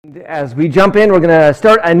As we jump in, we're going to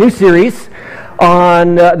start a new series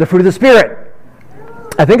on the fruit of the Spirit.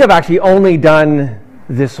 I think I've actually only done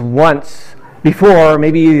this once before,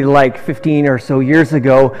 maybe like 15 or so years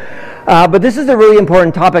ago. But this is a really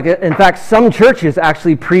important topic. In fact, some churches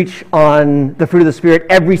actually preach on the fruit of the Spirit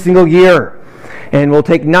every single year. And we'll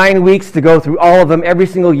take 9 weeks to go through all of them every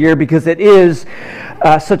single year because it is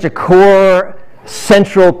such a core,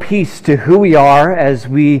 central piece to who we are as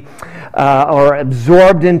we are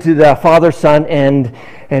absorbed into the Father, Son,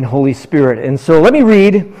 and Holy Spirit. And so let me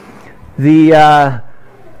read the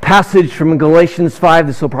passage from Galatians 5.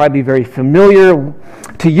 This will probably be very familiar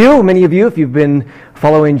to you, many of you, if you've been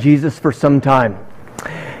following Jesus for some time.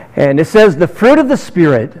 And it says, "The fruit of the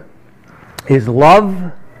Spirit is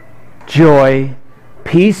love, joy,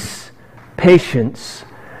 peace, patience,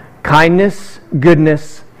 kindness,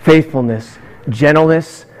 goodness, faithfulness,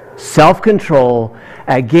 gentleness, self-control.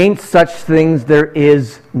 Against such things there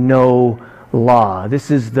is no law."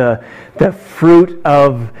 This is the fruit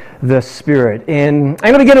of the Spirit. And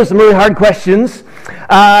I'm going to get into some really hard questions.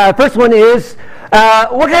 First one is,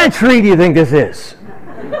 what kind of tree do you think this is?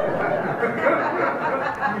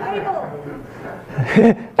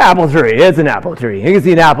 Apple tree. It's an apple tree. You can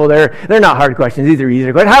see an apple there. They're not hard questions. These are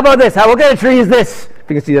easier questions. How about this? What kind of tree is this? If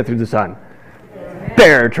you can see that through the sun.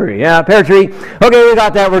 Pear tree. Yeah, pear tree. Okay, we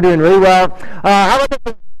got that. We're doing really well. How about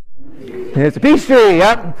this? It's a peach tree.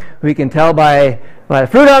 Yep. We can tell by the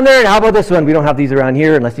fruit on there. And how about this one? We don't have these around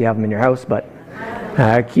here unless you have them in your house, but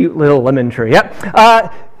cute little lemon tree. Yep.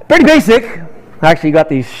 Pretty basic. I actually got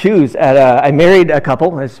these shoes at I married a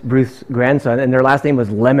couple. That's Bruce's grandson, and their last name was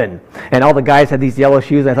Lemon. And all the guys had these yellow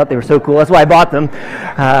shoes, and I thought they were so cool. That's why I bought them.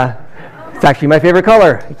 It's actually my favorite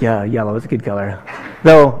color. Yeah, yellow is a good color.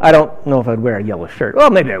 Though I don't know if I'd wear a yellow shirt. Well,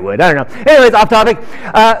 maybe I would. I don't know. Anyways, off topic.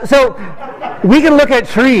 So we can look at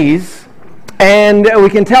trees, and we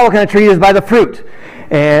can tell what kind of tree it is by the fruit.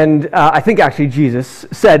 And I think actually Jesus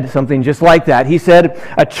said something just like that. He said,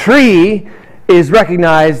 a tree is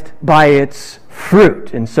recognized by its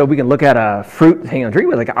fruit. And so we can look at a fruit hanging on a tree.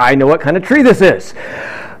 We're like, I know what kind of tree this is.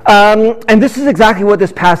 And this is exactly what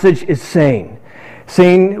this passage is saying.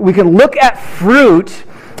 Saying we can look at fruit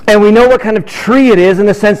and we know what kind of tree it is in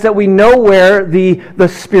the sense that we know where the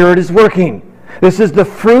Spirit is working. This is the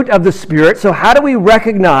fruit of the Spirit. So how do we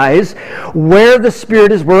recognize where the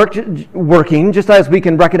Spirit is working? Just as we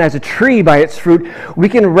can recognize a tree by its fruit, we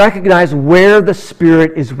can recognize where the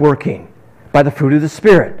Spirit is working by the fruit of the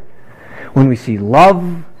Spirit. When we see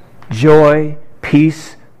love, joy,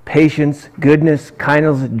 peace, patience, goodness,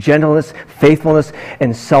 kindness, gentleness, faithfulness,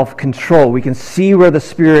 and self-control. We can see where the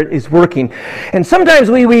Spirit is working. And sometimes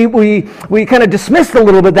we kind of dismiss a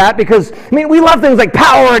little bit that because, we love things like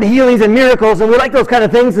power and healings and miracles, and we like those kind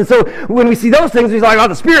of things. And so when we see those things, we're like, oh,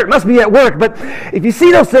 the Spirit must be at work. But if you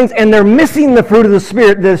see those things and they're missing the fruit of the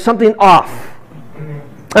Spirit, there's something off.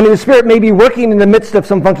 The Spirit may be working in the midst of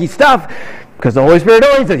some funky stuff, because the Holy Spirit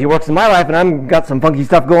always says He works in my life, and I've got some funky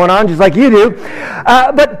stuff going on, just like you do.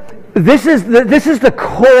 But this is the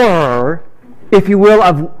core, if you will,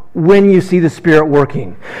 of when you see the Spirit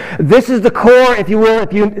working. This is the core, if you will,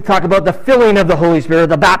 if you talk about the filling of the Holy Spirit,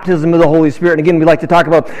 the baptism of the Holy Spirit. And again, we like to talk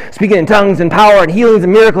about speaking in tongues and power and healings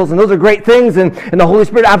and miracles, and those are great things, and the Holy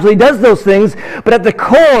Spirit absolutely does those things. But at the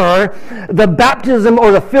core, the baptism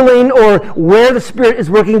or the filling or where the Spirit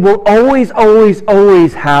is working will always, always,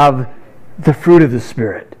 always have the fruit of the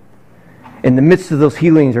Spirit. In the midst of those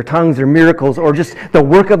healings or tongues or miracles or just the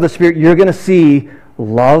work of the Spirit, you're going to see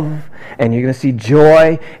love, and you're going to see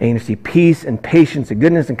joy, and you're going to see peace and patience and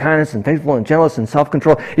goodness and kindness and faithfulness and gentleness and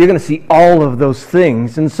self-control. You're going to see all of those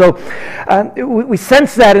things. And so we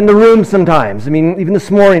sense that in the room sometimes. Even this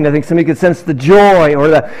morning, I think somebody could sense the joy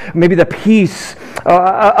or maybe the peace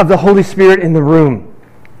of the Holy Spirit in the room.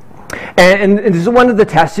 And this is one of the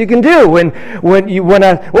tests you can do when you want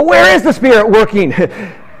to, where is the Spirit working?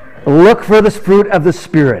 Look for the fruit of the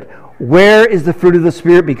Spirit. Where is the fruit of the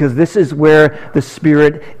Spirit? Because this is where the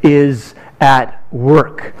Spirit is at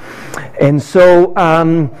work. And so,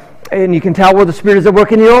 and you can tell where the Spirit is at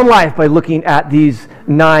work in your own life by looking at these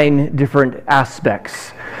 9 different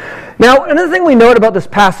aspects. Now, another thing we note about this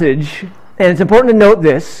passage, and it's important to note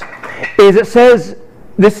this, is it says,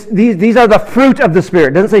 these are the fruit of the Spirit.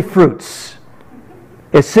 It doesn't say fruits.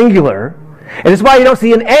 It's singular. And it's why you don't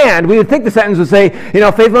see an and. We would think the sentence would say,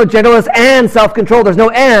 faithfulness, gentleness, and self-control. There's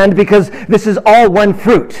no and because this is all one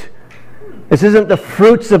fruit. This isn't the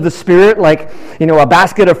fruits of the Spirit like, a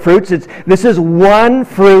basket of fruits. This is one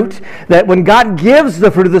fruit that when God gives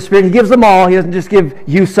the fruit of the Spirit, He gives them all. He doesn't just give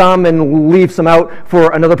you some and leave some out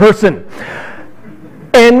for another person.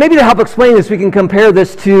 And maybe to help explain this, we can compare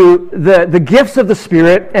this to the gifts of the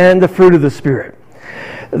Spirit and the fruit of the Spirit.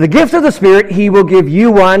 The gifts of the Spirit, He will give you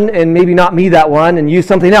one, and maybe not me that one, and you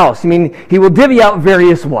something else. I mean, He will divvy out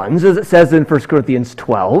various ones, as it says in 1 Corinthians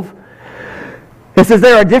 12. It says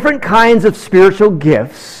there are different kinds of spiritual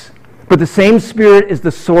gifts, but the same Spirit is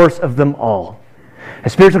the source of them all. A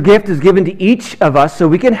spiritual gift is given to each of us so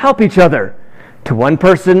we can help each other. To one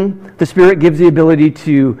person, the Spirit gives the ability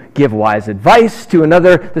to give wise advice. To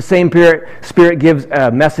another, the same Spirit gives a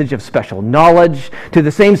message of special knowledge. To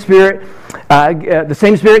the same Spirit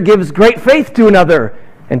gives great faith to another.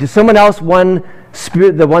 And to someone else,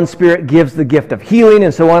 the one Spirit gives the gift of healing,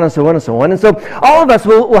 and so on and so on and so on. And so all of us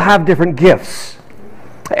will have different gifts.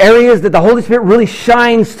 Areas that the Holy Spirit really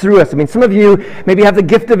shines through us. I mean, some of you maybe have the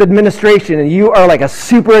gift of administration, and you are like a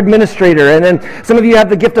super administrator. And then some of you have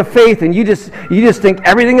the gift of faith, and you just think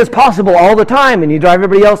everything is possible all the time, and you drive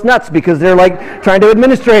everybody else nuts because they're like trying to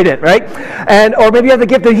administrate it, right? Or maybe you have the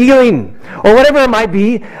gift of healing, or whatever it might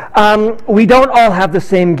be. We don't all have the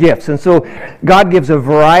same gifts, and so God gives a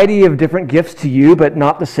variety of different gifts to you, but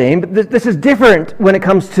not the same. But this is different when it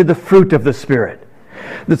comes to the fruit of the Spirit.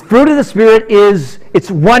 The fruit of the Spirit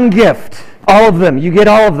it's one gift. All of them. You get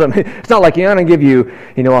all of them. It's not like I'm going to give you,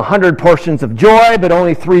 100 portions of joy, but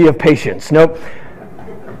only 3 of patience. Nope.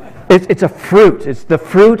 It's a fruit. It's the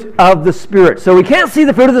fruit of the Spirit. So we can't see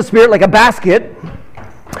the fruit of the Spirit like a basket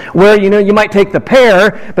where, you might take the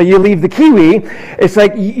pear, but you leave the kiwi. It's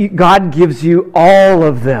like God gives you all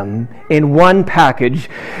of them in one package.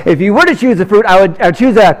 If you were to choose a fruit, I would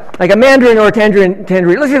choose a mandarin or a tangerine.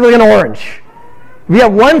 Let's say like an orange. We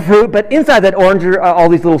have one fruit, but inside that orange are all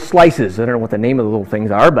these little slices. I don't know what the name of the little things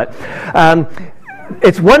are, but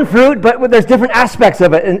it's one fruit, but there's different aspects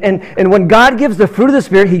of it. And when God gives the fruit of the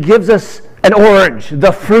Spirit, He gives us an orange,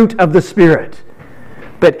 the fruit of the Spirit.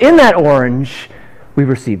 But in that orange, we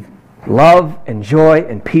receive love and joy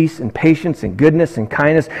and peace and patience and goodness and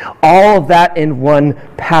kindness, all of that in one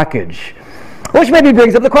package. Which maybe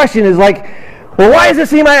brings up the question is well, why does it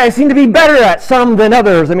seem I seem to be better at some than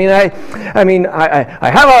others? I mean, I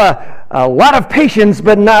have a lot of patience,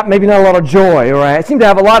 but maybe not a lot of joy, or I seem to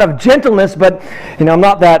have a lot of gentleness, but I'm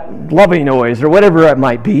not that loving always, or whatever it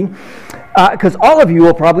might be. Because all of you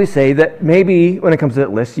will probably say that maybe when it comes to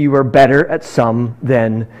that list, you are better at some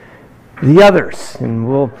than the others. And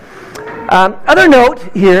other note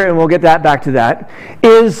here, and we'll get back to that,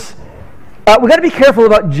 is we've got to be careful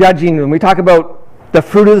about judging when we talk about the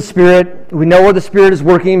fruit of the Spirit. We know where the Spirit is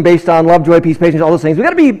working based on love, joy, peace, patience, all those things. We've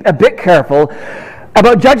got to be a bit careful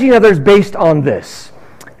about judging others based on this.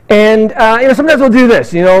 And sometimes we'll do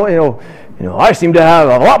this. I seem to have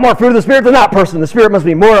a lot more fruit of the Spirit than that person. The Spirit must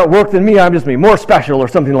be more at work than me. I'm just more special, or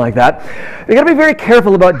something like that. You've got to be very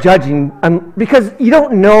careful about judging because you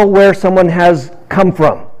don't know where someone has come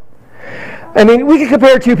from. I mean, we could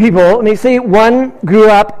compare 2 people. I mean, say one grew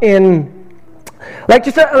up in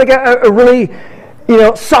just a really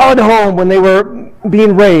solid home when they were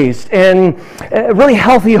being raised, and a really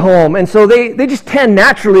healthy home. And so they just tend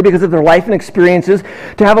naturally, because of their life and experiences,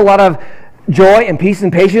 to have a lot of joy and peace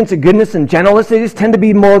and patience and goodness and gentleness. They just tend to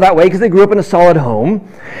be more that way because they grew up in a solid home.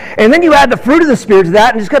 And then you add the fruit of the Spirit to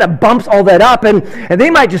that, and just kind of bumps all that up. And they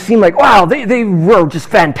might just seem like, wow, they were just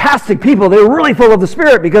fantastic people. They were really full of the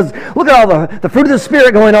Spirit because look at all the fruit of the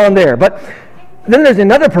Spirit going on there. But then there's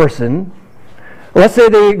another person. Let's say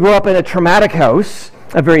they grew up in a traumatic house,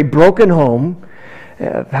 a very broken home,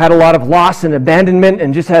 had a lot of loss and abandonment,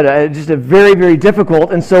 and just had a very, very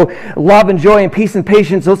difficult. And so love and joy and peace and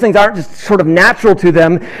patience, those things aren't just sort of natural to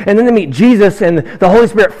them. And then they meet Jesus, and the Holy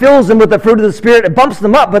Spirit fills them with the fruit of the Spirit. It bumps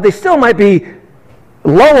them up, but they still might be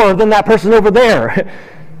lower than that person over there.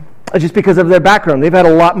 Just because of their background. They've had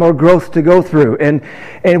a lot more growth to go through. And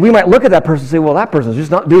we might look at that person and say, well, that person's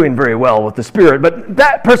just not doing very well with the Spirit. But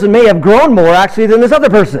that person may have grown more, actually, than this other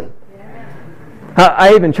person. Yeah.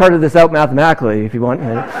 I even charted this out mathematically, if you want.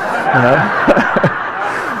 I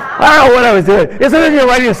don't know what I was doing. It's when you're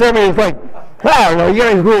writing a sermon, it's like, wow, well, you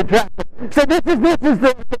guys really track. So this is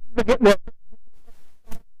the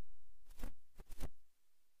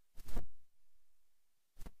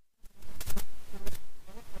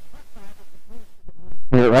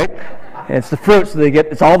right? And it's the fruit, so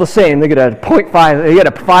it's all the same. They get a 0.5, they get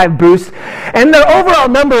a 5 boost. And their overall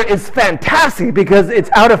number is fantastic because it's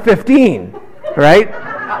out of 15, right?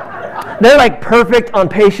 They're perfect on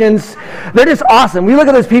patience. They're just awesome. We look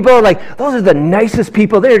at those people those are the nicest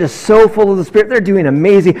people. They're just so full of the Spirit. They're doing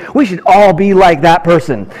amazing. We should all be like that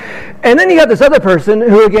person. And then you got this other person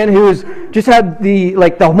who's just had the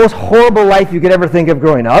most horrible life you could ever think of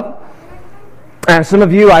growing up. And some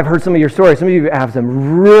of you, I've heard some of your stories. Some of you have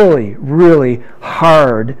some really, really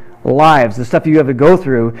hard lives, the stuff you have to go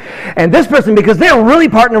through. And this person, because they're really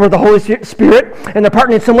partnering with the Holy Spirit and they're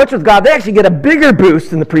partnering so much with God, they actually get a bigger boost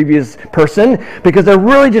than the previous person because they're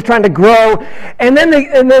really just trying to grow. And then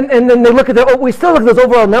they look at we still look at those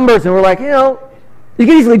overall numbers and we're like, you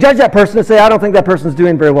can easily judge that person and say, I don't think that person's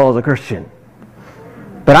doing very well as a Christian.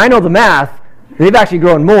 But I know the math, they've actually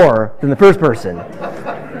grown more than the first person.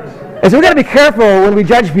 And so we've got to be careful when we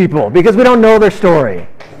judge people because we don't know their story.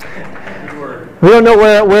 We don't know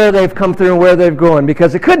where they've come through and where they've grown,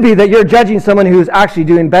 because it could be that you're judging someone who's actually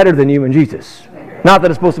doing better than you in Jesus. Not that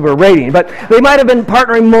it's supposed to be a rating, but they might have been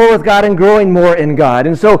partnering more with God and growing more in God.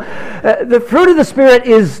 And so the fruit of the Spirit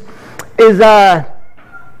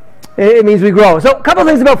it means we grow. So a couple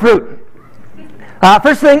things about fruit.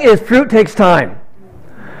 First thing is fruit takes time.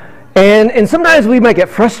 And sometimes we might get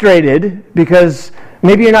frustrated because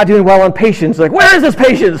maybe you're not doing well on patience. Like, where is this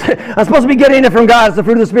patience? I'm supposed to be getting it from God. It's the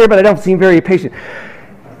fruit of the Spirit, but I don't seem very patient.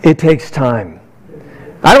 It takes time.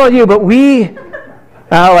 I don't know about you, but we,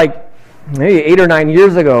 like maybe 8 or 9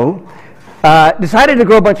 years ago, decided to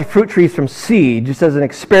grow a bunch of fruit trees from seed just as an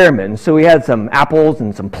experiment. So we had some apples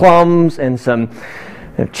and some plums and some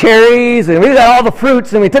cherries, and we got all the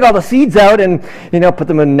fruits, and we took all the seeds out and put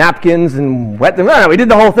them in napkins and wet them. We did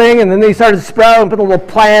the whole thing, and then they started to sprout and put the little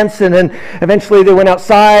plants, and then eventually they went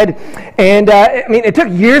outside. And it took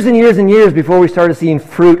years and years and years before we started seeing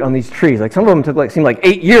fruit on these trees. Like some of them seemed like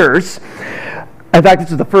 8 years. In fact, this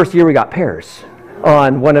was the first year we got pears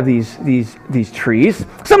on one of these trees.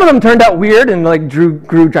 Some of them turned out weird and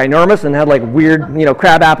grew ginormous and had weird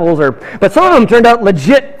crab apples, but some of them turned out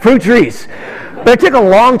legit fruit trees. But it took a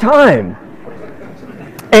long time.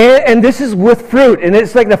 And this is with fruit, and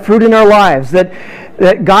it's like the fruit in our lives that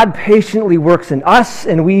God patiently works in us,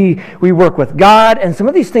 and we work with God, and some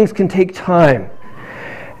of these things can take time.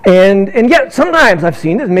 And yet sometimes I've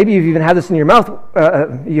seen it, and maybe you've even had this in your mouth,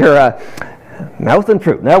 mouth and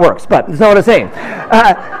fruit. That works, but that's not what I'm saying.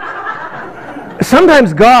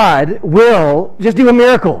 Sometimes God will just do a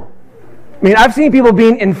miracle. I've seen people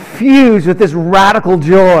being infused with this radical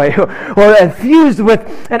joy or infused with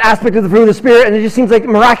an aspect of the fruit of the Spirit, and it just seems like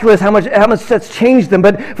miraculous how much that's changed them.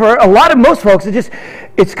 But for most folks,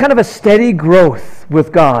 it's kind of a steady growth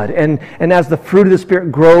with God. And as the fruit of the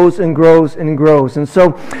Spirit grows and grows and grows. And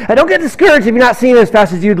so I don't get discouraged if you're not seeing it as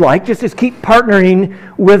fast as you'd like. Just keep partnering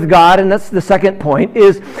with God. And that's the second point,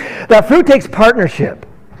 is that fruit takes partnership.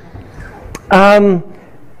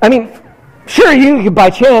 Sure, you could by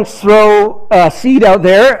chance throw a seed out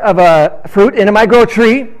there of a fruit and it might grow a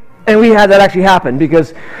tree, and we had that actually happen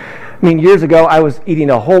because, years ago I was eating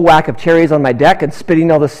a whole whack of cherries on my deck and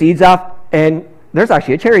spitting all the seeds off, and there's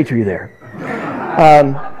actually a cherry tree there.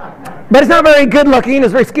 But it's not very good looking.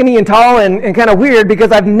 It's very skinny and tall and kind of weird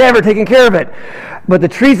because I've never taken care of it. But the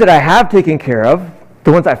trees that I have taken care of,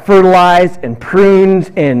 the ones I fertilized and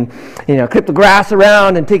pruned and clipped the grass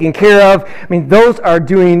around and taken care of, those are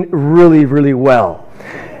doing really, really well.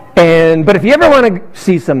 But if you ever want to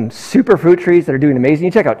see some super fruit trees that are doing amazing,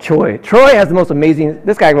 you check out Troy. Troy has the most amazing,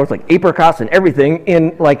 this guy grows apricots and everything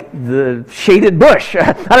in the shaded bush.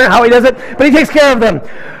 I don't know how he does it, but he takes care of them.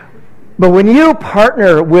 But when you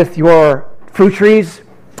partner with your fruit trees,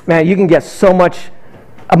 man, you can get so much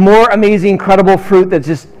a more amazing, incredible fruit that's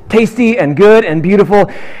just tasty and good and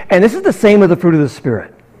beautiful. And this is the same with the fruit of the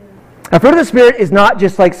Spirit. The fruit of the Spirit is not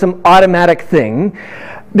just some automatic thing,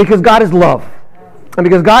 because God is love. And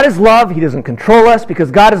because God is love, He doesn't control us.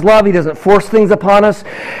 Because God is love, He doesn't force things upon us.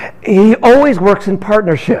 He always works in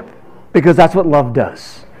partnership, because that's what love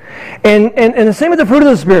does. And the same with the fruit of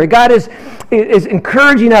the Spirit. God is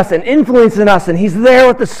encouraging us and influencing us, and He's there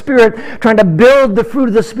with the Spirit trying to build the fruit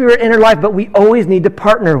of the Spirit in our life, but we always need to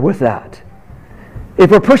partner with that. If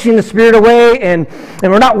we're pushing the Spirit away and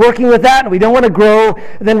we're not working with that and we don't want to grow,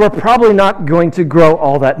 then we're probably not going to grow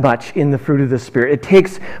all that much in the fruit of the Spirit. It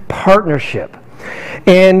takes partnership.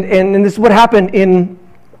 And this is what happened and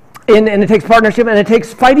it takes partnership, and it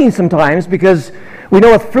takes fighting sometimes, because we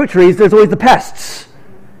know with fruit trees there's always the pests.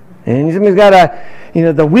 And somebody's got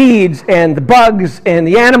the weeds and the bugs and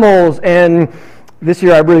the animals. And this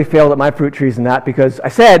year I really failed at my fruit trees in that, because I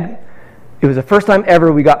said it was the first time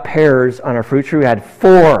ever we got pears on our fruit tree. We had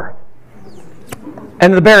 4.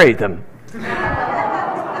 And the bear ate them.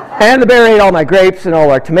 And the bear ate all my grapes and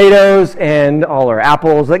all our tomatoes and all our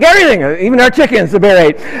apples, everything, even our chickens, the bear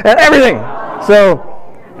ate, everything.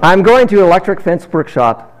 So I'm going to Electric Fence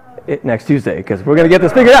Workshop next Tuesday, because we're going to get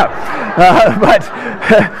this figured out. But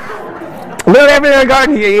literally everything in the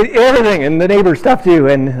garden, he ate everything, and the neighbor's stuff too,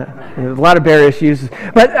 and there's a lot of bear issues.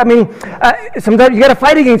 But sometimes you got to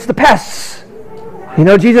fight against the pests. You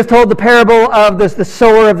know, Jesus told the parable of the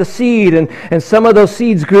sower of the seed, and some of those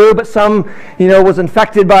seeds grew, but some, was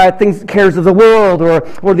infected by cares of the world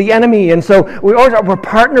or the enemy. And so we're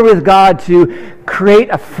partnered with God to create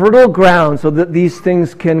a fertile ground so that these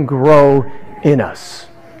things can grow in us.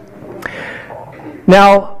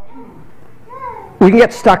 Now, we can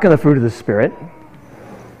get stuck in the fruit of the Spirit.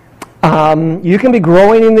 You can be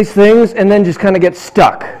growing in these things and then just kind of get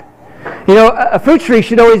stuck. A fruit tree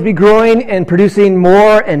should always be growing and producing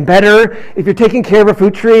more and better. If you're taking care of a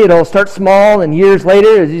fruit tree, it'll start small, and years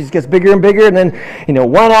later, it just gets bigger and bigger, and then,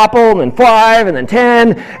 1 apple, and then 5, and then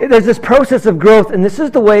 10. There's this process of growth, and this is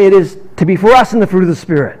the way it is to be for us in the fruit of the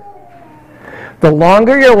Spirit. The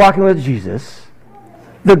longer you're walking with Jesus,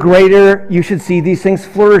 the greater you should see these things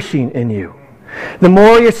flourishing in you. The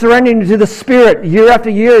more you're surrendering to the Spirit year after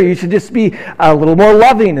year, you should just be a little more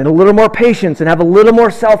loving and a little more patient and have a little more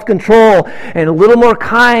self-control and a little more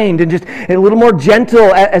kind and just a little more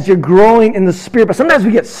gentle as you're growing in the Spirit. But sometimes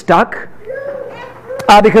we get stuck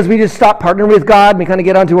because we just stop partnering with God and we kind of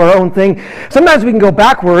get onto our own thing. Sometimes we can go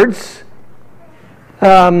backwards.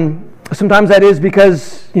 Sometimes that is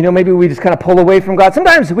because, maybe we just kind of pull away from God.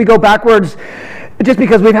 Sometimes we go backwards just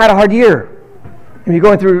because we've had a hard year. And you're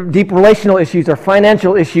going through deep relational issues or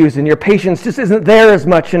financial issues, and your patience just isn't there as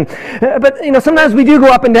much. But sometimes we do go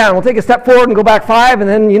up and down. We'll take a step forward and go back 5, and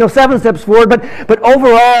then 7 steps forward. But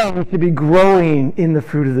overall, we should be growing in the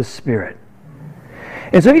fruit of the Spirit.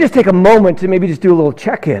 And so, if you just take a moment to maybe just do a little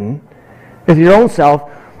check-in with your own self,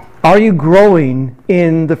 are you growing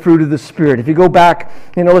in the fruit of the Spirit? If you go back,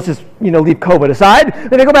 let's just leave COVID aside.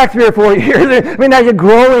 Then you go back 3 or 4 years. Are you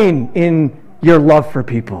growing in your love for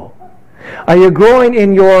people? Are you growing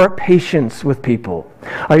in your patience with people?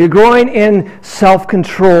 Are you growing in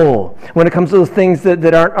self-control when it comes to those things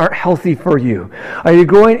that aren't healthy for you? Are you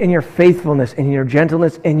growing in your faithfulness and your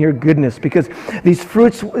gentleness and your goodness? Because these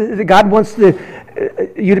fruits, God wants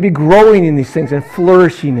you to be growing in these things and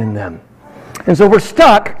flourishing in them. And so we're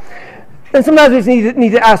stuck, and sometimes we just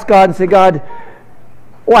need to ask God and say, God,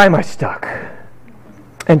 why am I stuck?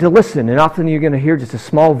 And to listen. And often you're going to hear just a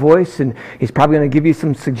small voice, and He's probably going to give you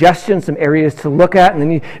some suggestions, some areas to look at, and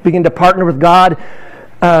then you begin to partner with God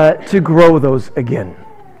to grow those again.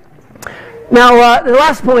 Now, the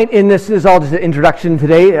last point in this is all just an introduction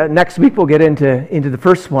today. Next week we'll get into the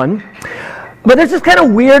first one. But there's this kind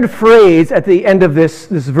of weird phrase at the end of this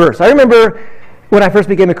verse. I remember when I first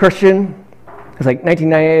became a Christian, it was like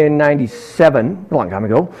 1997, a long time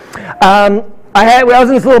ago. I was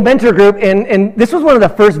in this little mentor group, and this was one of the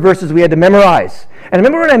first verses we had to memorize. And I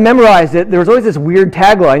remember when I memorized it, there was always this weird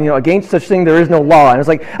tagline, against such thing there is no law. And I was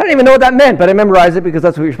like, I don't even know what that meant, but I memorized it because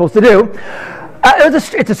that's what you're supposed to do.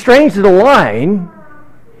 It's a strange little line.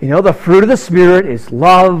 The fruit of the Spirit is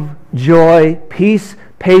love, joy, peace,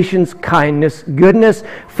 patience, kindness, goodness,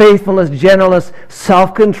 faithfulness, gentleness,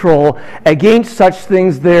 self-control. Against such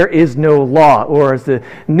things there is no law. Or as the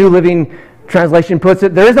New Living Translation puts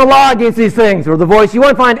it, there is no law against these things. Or the Voice, you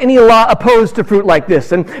won't find any law opposed to fruit like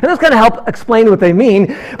this. And those kind of help explain what they mean.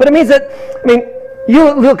 But it means that,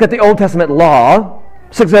 you look at the Old Testament law,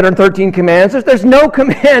 613 commands, there's no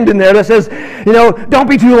command in there that says, don't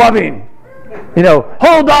be too loving.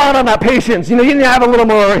 Hold on that patience. You need to have a little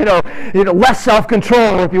more, less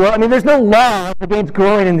self-control, if you will. There's no law against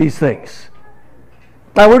growing in these things.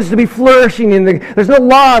 We're just to be flourishing there's no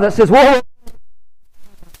law that says, whoa.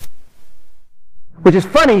 Which is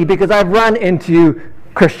funny because I've run into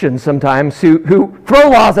Christians sometimes who throw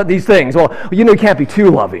laws at these things. Well, you can't be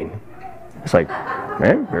too loving. It's like,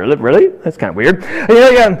 man, really? That's kind of weird.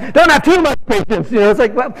 Don't have too much patience. It's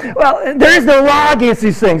like, well, there is no law against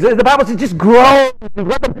these things. The Bible says just grow.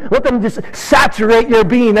 Let them just saturate your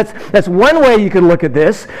being. That's one way you can look at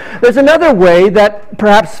this. There's another way that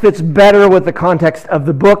perhaps fits better with the context of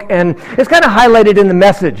the book, and it's kind of highlighted in the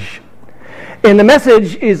Message. And the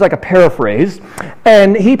Message is like a paraphrase,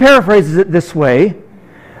 and he paraphrases it this way: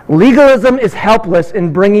 legalism is helpless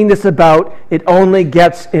in bringing this about. It only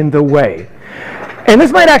gets in the way. And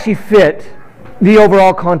this might actually fit the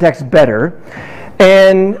overall context better.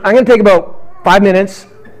 And I'm going to take about 5 minutes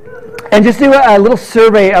and just do a little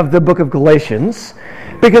survey of the book of Galatians,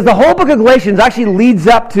 because the whole book of Galatians actually leads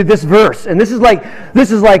up to this verse. And this is like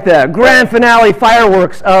the grand finale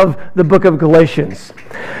fireworks of the book of Galatians.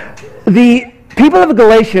 The people of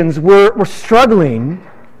Galatians were struggling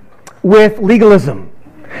with legalism.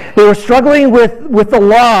 They were struggling with the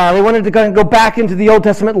law. They wanted to go back into the Old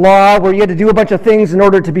Testament law where you had to do a bunch of things in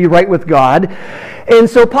order to be right with God. And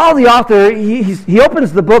so Paul, the author, he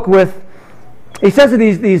opens the book with, he says to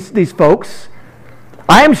these folks,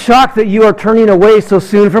 I am shocked that you are turning away so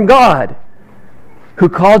soon from God, who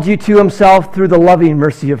called you to himself through the loving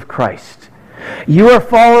mercy of Christ. You are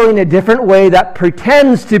following a different way that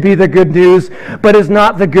pretends to be the good news, but is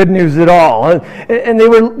not the good news at all. And they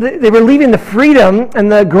were leaving the freedom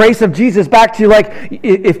and the grace of Jesus back to, like,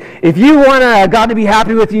 if you want God to be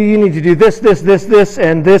happy with you, you need to do this,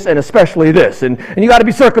 and especially this. And you got to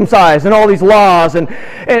be circumcised and all these laws.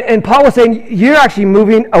 And Paul was saying, you're actually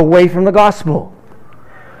moving away from the gospel.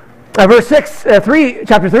 Verse 3,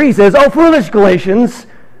 chapter 3 says, "O foolish Galatians,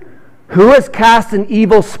 who has cast an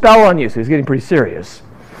evil spell on you?" So he's getting pretty serious.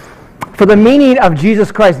 "For the meaning of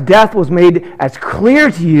Jesus Christ's death was made as clear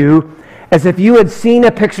to you as if you had seen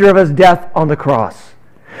a picture of his death on the cross.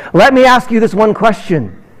 Let me ask you this one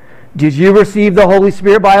question. Did you receive the Holy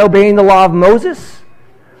Spirit by obeying the law of Moses?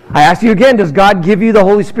 I ask you again, does God give you the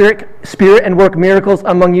Holy Spirit and work miracles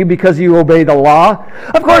among you because you obey the law?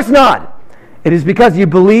 Of course not. It is because you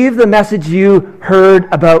believe the message you heard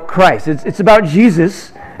about Christ." It's about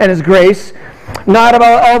Jesus and his grace, not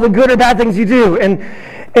about all the good or bad things you do.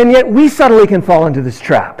 And yet we subtly can fall into this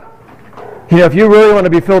trap. If you really want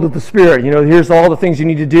to be filled with the Spirit, here's all the things you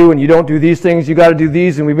need to do, and you don't do these things, you got to do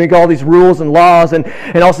these, and we make all these rules and laws, and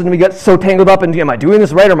all of a sudden we get so tangled up in, am I doing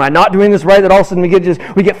this right, or am I not doing this right, that all of a sudden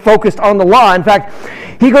we get focused on the law. In fact,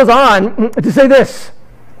 he goes on to say this: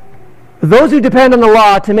 "Those who depend on the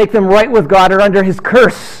law to make them right with God are under his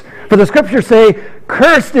curse. For the scriptures say,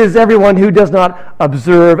 'Cursed is everyone who does not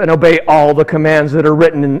observe and obey all the commands that are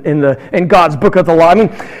written in God's book of the law.'" I mean,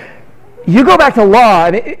 you go back to law,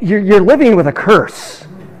 and you're living with a curse.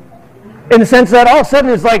 In the sense that all of a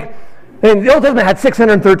sudden it's like, the Old Testament had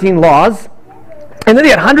 613 laws. And then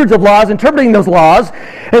you had hundreds of laws interpreting those laws.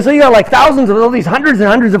 And so you got like thousands of all these hundreds and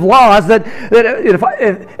hundreds of laws that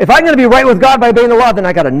if I'm going to be right with God by obeying the law, then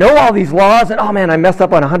I got to know all these laws. And oh man, I messed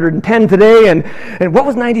up on 110 today. And what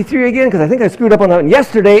was 93 again? Because I think I screwed up on that one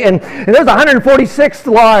yesterday. And there's 146th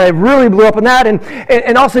law. I really blew up on that. And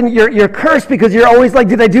all of a sudden you're cursed because you're always like,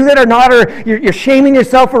 did I do that or not? Or you're shaming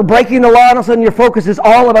yourself for breaking the law. And all of a sudden your focus is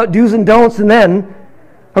all about do's and don'ts. And then,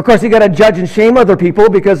 of course, you got to judge and shame other people,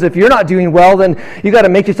 because if you're not doing well, then you got to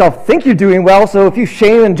make yourself think you're doing well. So if you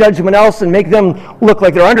shame and judge someone else and make them look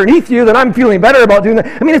like they're underneath you, then I'm feeling better about doing that.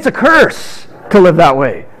 I mean, it's a curse to live that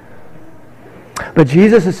way. But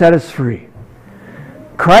Jesus has set us free.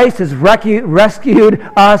 Christ has rescued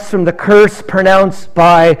us from the curse pronounced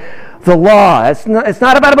by the law. It's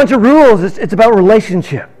not about a bunch of rules. It's about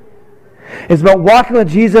relationship. It's about walking with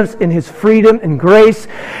Jesus in his freedom and grace.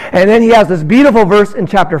 And then he has this beautiful verse in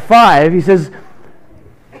chapter 5. He says,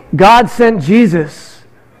 God sent Jesus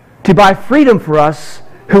to buy freedom for us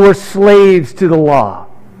who were slaves to the law,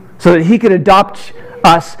 so that he could adopt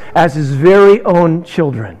us as his very own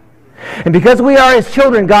children. And because we are his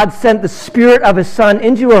children, God sent the Spirit of his Son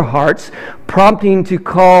into our hearts, prompting to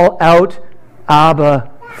call out, Abba,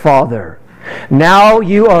 Father. Now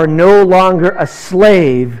you are no longer a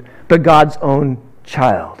slave, but God's own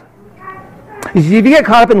child. You see, if you get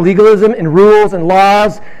caught up in legalism and rules and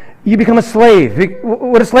laws, you become a slave.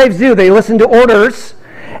 What do slaves do? They listen to orders,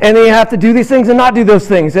 and they have to do these things and not do those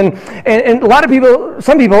things. And a lot of people,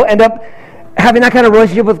 some people end up having that kind of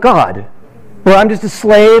relationship with God, where I'm just a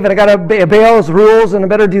slave and I got to obey all those rules, and I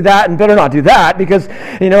better do that and better not do that, because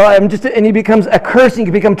I'm just, and he becomes a curse, and you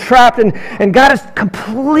can become trapped, and God has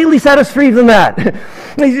completely set us free from that.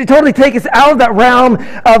 He totally take us out of that realm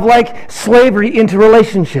of like slavery into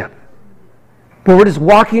relationship, where we're just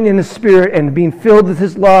walking in the Spirit and being filled with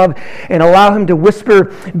his love, and allow him to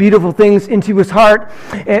whisper beautiful things into his heart.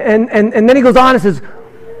 And then he goes on and says,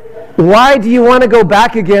 why do you want to go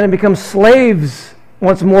back again and become slaves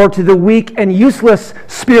once more to the weak and useless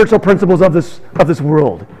spiritual principles of this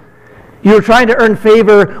world? You're trying to earn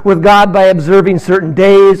favor with God by observing certain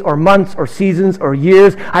days or months or seasons or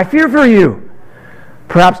years. I fear for you.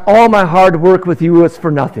 Perhaps all my hard work with you was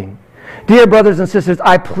for nothing. Dear brothers and sisters,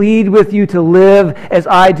 I plead with you to live as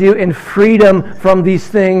I do in freedom from these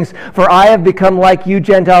things, for I have become like you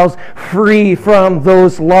Gentiles, free from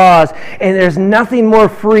those laws. And there's nothing more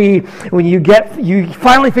free when you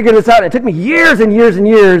finally figure this out. It took me years and years and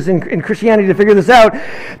years in Christianity to figure this out,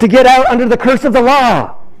 to get out under the curse of the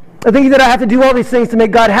law. Thinking that I have to do all these things to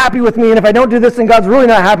make God happy with me, and if I don't do this, then God's really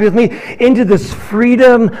not happy with me, into this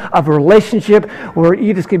freedom of a relationship where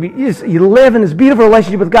you live in this beautiful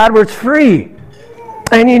relationship with God where it's free,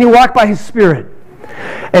 and you walk by his Spirit.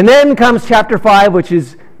 And then comes chapter 5, which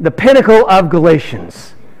is the pinnacle of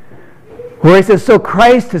Galatians, where he says, so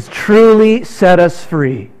Christ has truly set us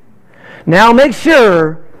free. Now make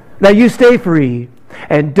sure that you stay free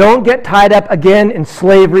and don't get tied up again in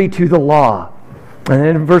slavery to the law. And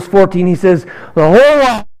then in verse 14 he says, the whole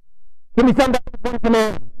law can be summed up in one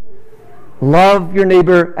command. love your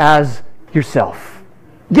neighbor as yourself.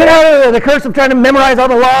 Get out of the curse of trying to memorize all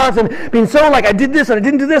the laws and being so like, I did this and I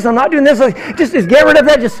didn't do this, I'm not doing this. Like, just get rid of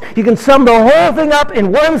that. You can sum the whole thing up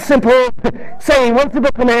in one simple saying, one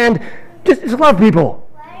simple command. Just love people.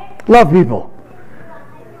 Love people.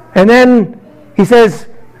 And then he says,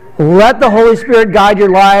 let the Holy Spirit guide your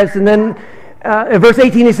lives. And then in verse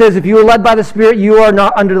 18 he says, if you are led by the Spirit, you are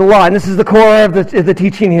not under the law. And this is the core of the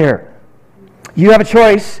teaching here. You have a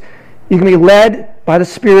choice. You can be led by the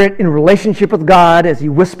Spirit in relationship with God as He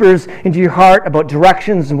whispers into your heart about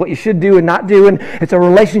directions and what you should do and not do. And it's a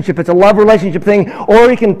relationship. It's a love relationship thing.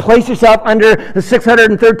 Or you can place yourself under the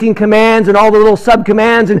 613 commands and all the little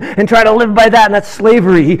sub-commands and try to live by that. And that's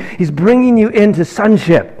slavery. He's bringing you into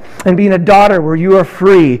sonship and being a daughter where you are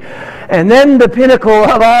free. And then the pinnacle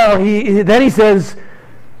of all, then he says,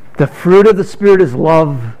 the fruit of the Spirit is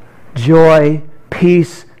love, joy,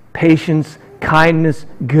 peace, patience, kindness,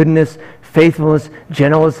 goodness, faithfulness,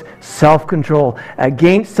 gentleness, self-control.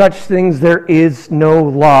 Against such things there is no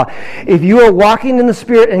law. If you are walking in the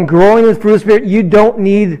Spirit and growing in the fruit of the Spirit, you don't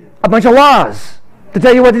need a bunch of laws to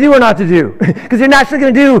tell you what to do or not to do. Because you're naturally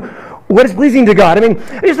going to do what is pleasing to God. I mean,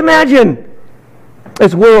 just imagine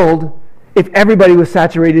this world if everybody was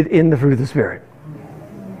saturated in the fruit of the Spirit.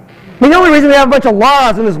 I mean, the only reason we have a bunch of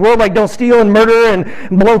laws in this world, like don't steal and murder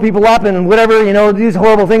and blow people up and whatever, these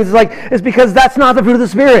horrible things, is because that's not the fruit of the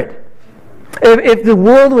Spirit. If the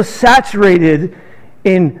world was saturated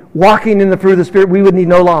in walking in the fruit of the Spirit, we would need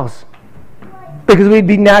no laws. Because we'd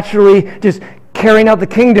be naturally just carrying out the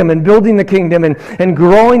kingdom and building the kingdom and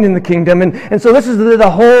growing in the kingdom. And so this is the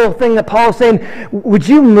whole thing that Paul is saying. Would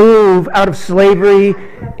you move out of slavery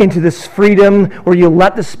into this freedom where you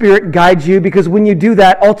let the Spirit guide you? Because when you do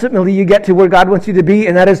that, ultimately you get to where God wants you to be,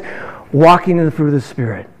 and that is walking in the fruit of the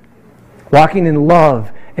Spirit. Walking in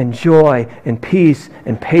love and joy and peace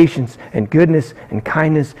and patience and goodness and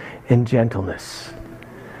kindness and gentleness.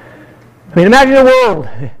 I mean, imagine a world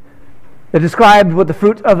that described what the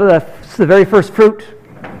fruit of the very first fruit.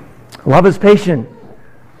 Love is patient.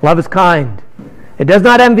 Love is kind. It does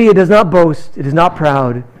not envy. It does not boast. It is not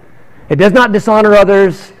proud. It does not dishonor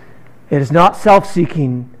others. It is not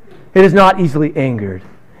self-seeking. It is not easily angered.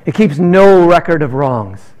 It keeps no record of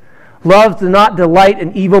wrongs. Love does not delight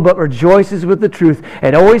in evil, but rejoices with the truth.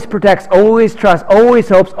 It always protects, always trusts, always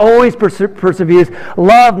hopes, always perseveres.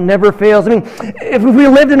 Love never fails. I mean, if we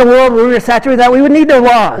lived in a world where we were saturated with that, we would need no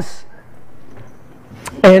laws.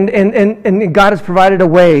 And God has provided a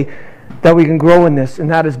way that we can grow in this, and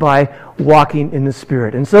that is by walking in the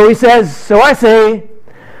Spirit. And so he says, so I say,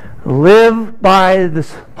 live by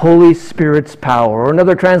this Holy Spirit's power. Or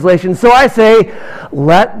another translation, so I say,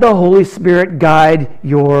 let the Holy Spirit guide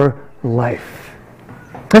your life.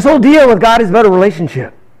 This whole deal with God is about a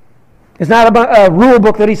relationship. It's not about a rule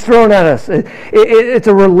book that He's thrown at us. It's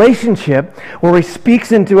a relationship where He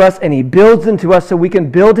speaks into us and He builds into us so we can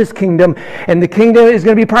build His kingdom. And the kingdom is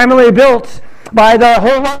going to be primarily built by the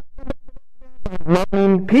whole lot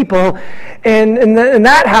of people. And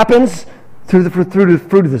that happens through the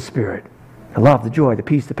fruit of the Spirit. The love, the joy, the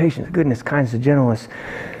peace, the patience, the goodness, kindness, the gentleness,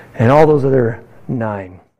 and all those other 9.